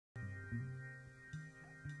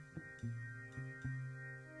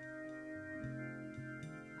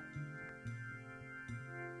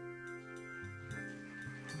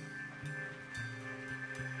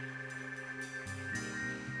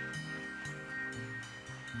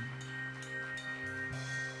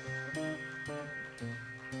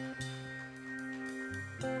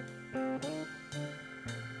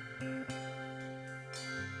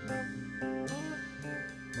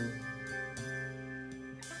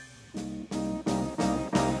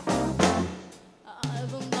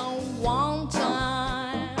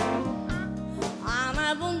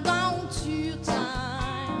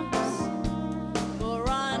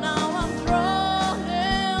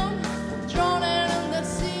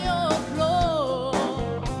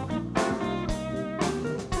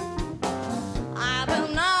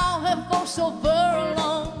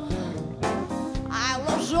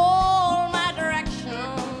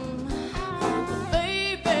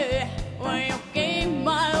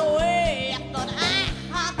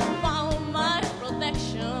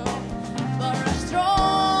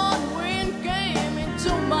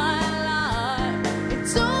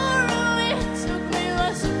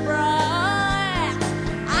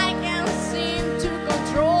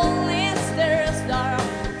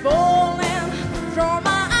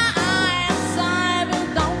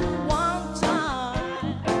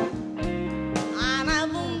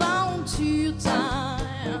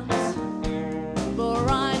times, but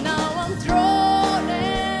right now I'm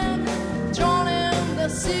drowning in the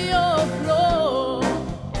sea of love.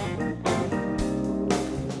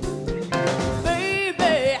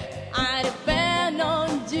 Baby, I depend on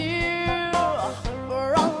you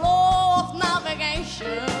for a love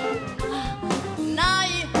navigation. Now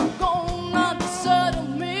you're gonna desert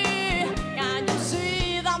me. Can you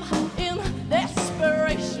see them in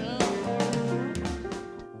desperation?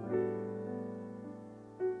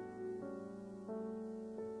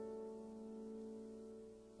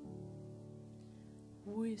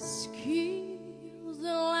 Whiskey,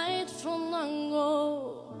 the light from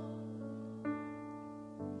Ango,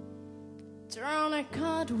 turn a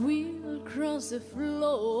cartwheel across the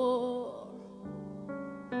floor.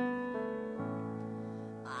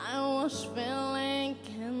 I was feeling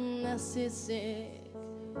kinda seasick,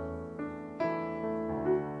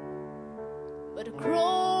 but a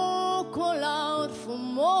crow called out for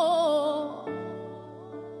more.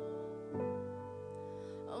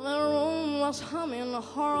 The room was humming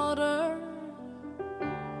harder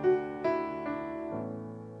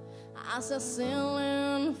as the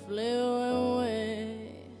ceiling flew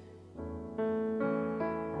away.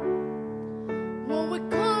 When we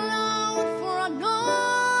called out for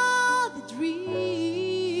another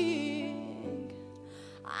drink,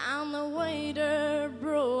 and the waiter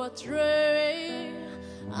brought a tray,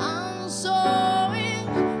 and so it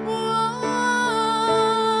was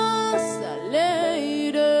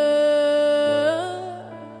later,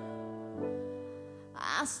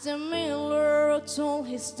 as the miller told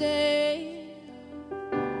his tale,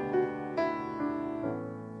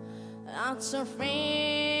 that her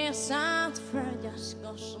face at first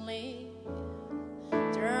ghostly,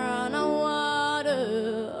 turn a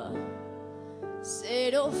water,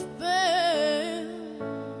 set of pain.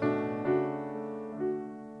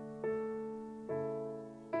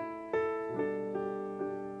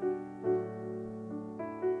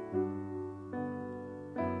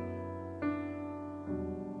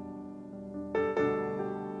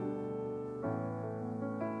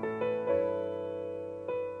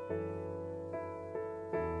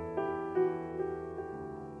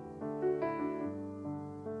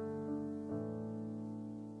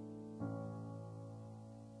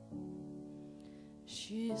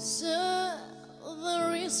 She said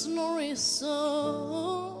there is no reason,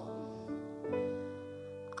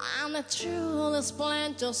 and the truth is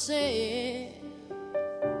plain to see,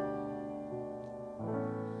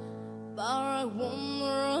 but I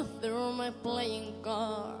wander through my playing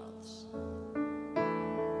cards.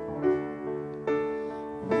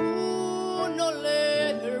 Would not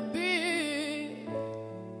let her be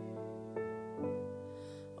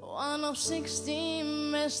one of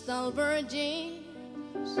 16 vestal virgins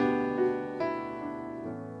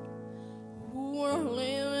who were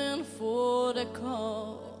living for the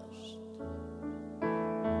cost.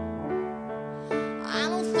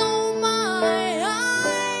 And although my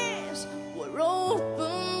eyes were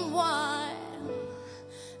open wide,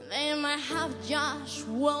 they might have just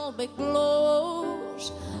well be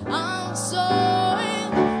closed. And so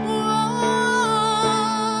it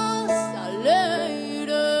was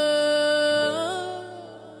later,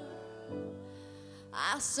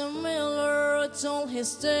 as the miller told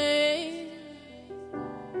his tale,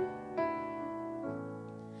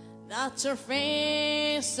 that her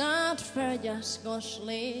face at first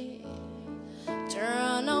ghostly,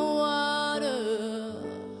 turn a water,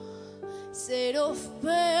 set of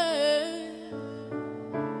pain.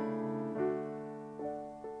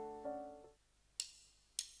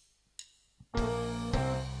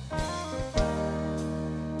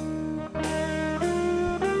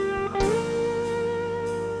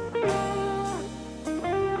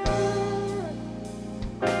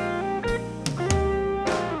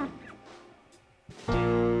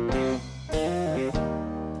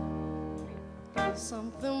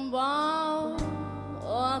 Something about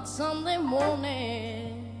that Sunday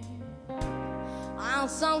morning, and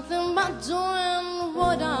something about doing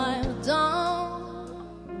what I've done.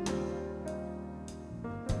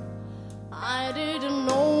 I didn't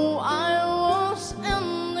know I was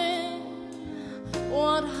ending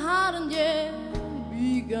what hadn't yet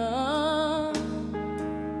begun.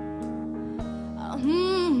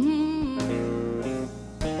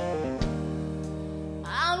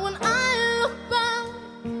 And when I look back,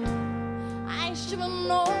 I should have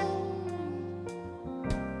known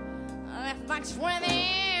the facts were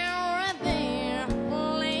there, right there.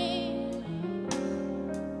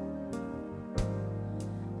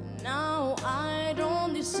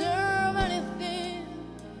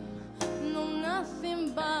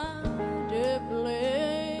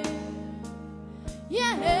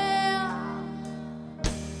 Yeah,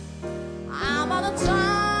 I'm out of time.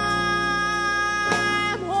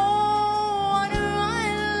 Oh, I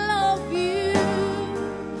love you.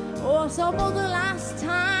 Oh, so for the last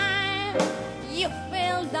time, you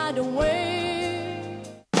felt that way.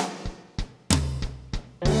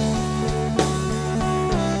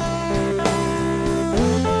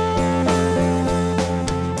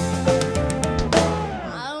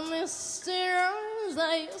 I miss the arms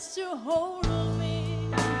that used to hold me.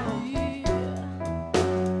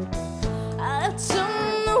 I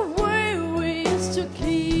turn the way we used to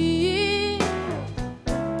keep.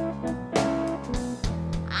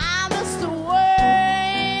 I miss the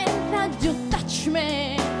way that you touch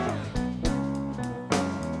me.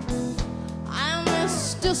 I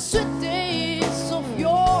miss the sweet